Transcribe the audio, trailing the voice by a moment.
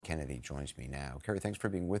Kennedy joins me now. Kerry, thanks for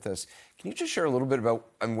being with us. Can you just share a little bit about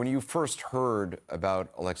when you first heard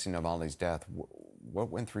about Alexey Navalny's death, what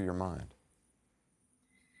went through your mind?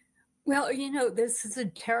 Well, this is a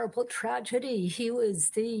terrible tragedy. He was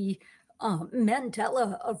the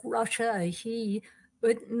Mandela of Russia.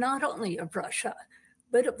 But not only of Russia,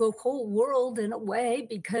 but of the whole world in a way,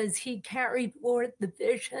 because he carried forth the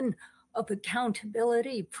vision of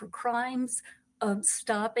accountability for crimes, of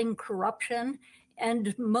stopping corruption,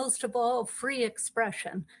 and most of all, free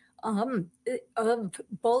expression, of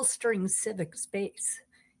bolstering civic space.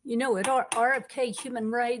 At our RFK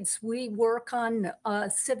Human Rights, we work on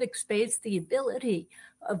civic space, the ability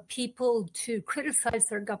of people to criticize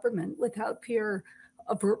their government without fear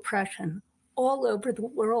of repression all over the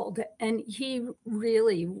world. And he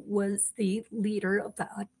really was the leader of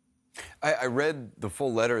that. I read the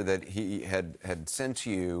full letter that he had sent to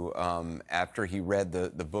you after he read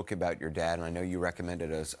the book about your dad, and I know you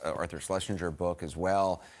recommended us Arthur Schlesinger book as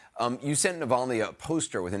well. You sent Navalny a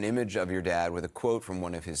poster with an image of your dad with a quote from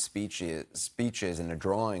one of his speeches and a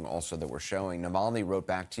drawing also that we're showing. Navalny wrote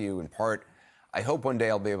back to you in part, "I hope one day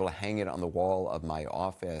I'll be able to hang it on the wall of my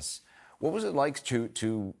office." What was it like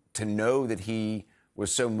to know that he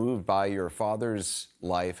was so moved by your father's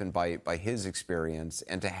life and by his experience,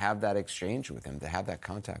 and to have that exchange with him, to have that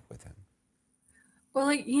contact with him? Well,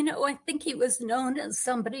 I think he was known as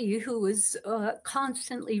somebody who was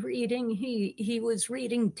constantly reading. He was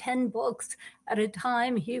reading 10 books at a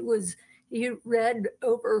time. He read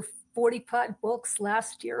over 45 books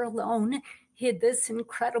last year alone. He had this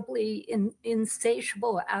incredibly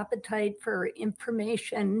insatiable appetite for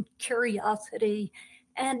information, curiosity,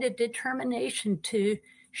 and a determination to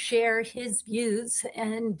share his views.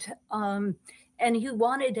 And he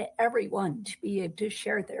wanted everyone to be able to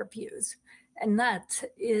share their views. And that's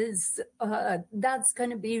going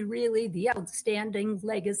to be really the outstanding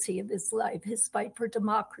legacy of his life, his fight for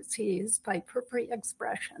democracy, his fight for free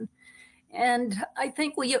expression. And I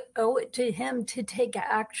think we owe it to him to take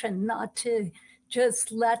action, not to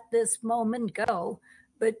just let this moment go,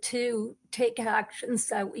 but to take actions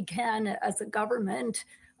that we can as a government,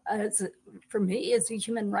 for me, as a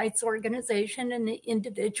human rights organization, and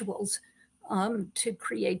individuals, to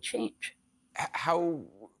create change. How,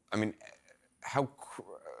 I mean, how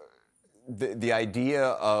the idea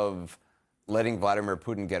of letting Vladimir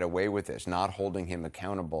Putin get away with this, not holding him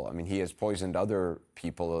accountable. I mean, he has poisoned other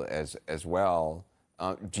people as well.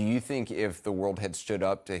 Do you think if the world had stood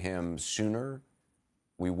up to him sooner,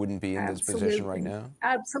 we wouldn't be in this position right Absolutely. now?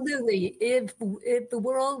 Absolutely. If the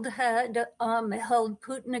world had held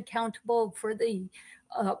Putin accountable for the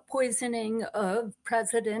poisoning of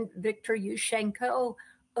President Viktor Yushchenko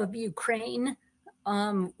of Ukraine,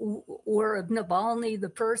 or of Navalny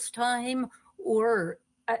the first time, or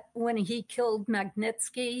when he killed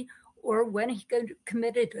Magnitsky, or when he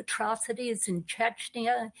committed atrocities in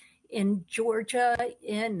Chechnya, in Georgia,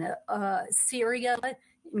 in Syria,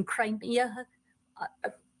 in Crimea,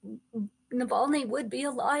 Navalny would be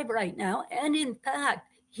alive right now. And in fact,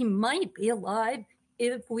 he might be alive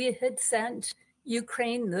if we had sent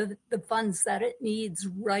Ukraine the funds that it needs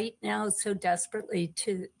right now so desperately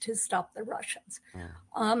to stop the Russians.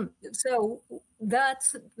 So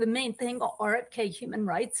that's the main thing RFK Human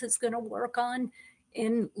Rights is going to work on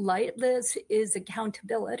in light of this is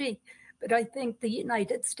accountability. But I think the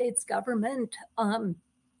United States government,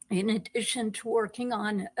 in addition to working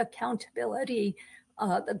on accountability,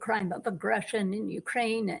 the crime of aggression in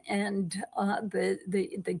Ukraine, and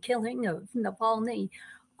the killing of Navalny,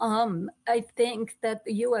 I think that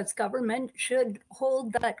the U.S. government should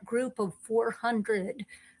hold that group of 400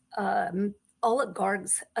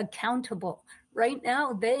 oligarchs accountable. Right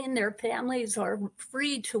now, they and their families are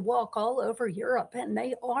free to walk all over Europe, and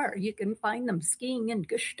they are. You can find them skiing in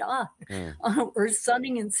Gstaad or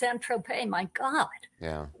sunning in Saint-Tropez. My God,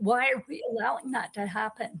 Yeah. why are we allowing that to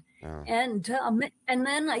happen? Yeah. And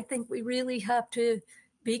then I think we really have to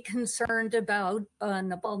be concerned about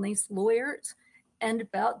Navalny's lawyers and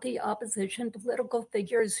about the opposition political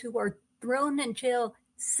figures who are thrown in jail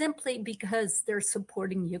simply because they're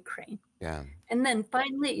supporting Ukraine. Yeah. And then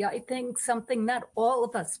finally, I think something that all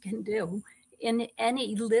of us can do in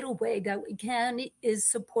any little way that we can is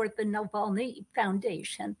support the Navalny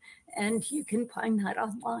Foundation. And you can find that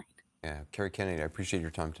online. Yeah. Kerry Kennedy, I appreciate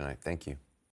your time tonight. Thank you.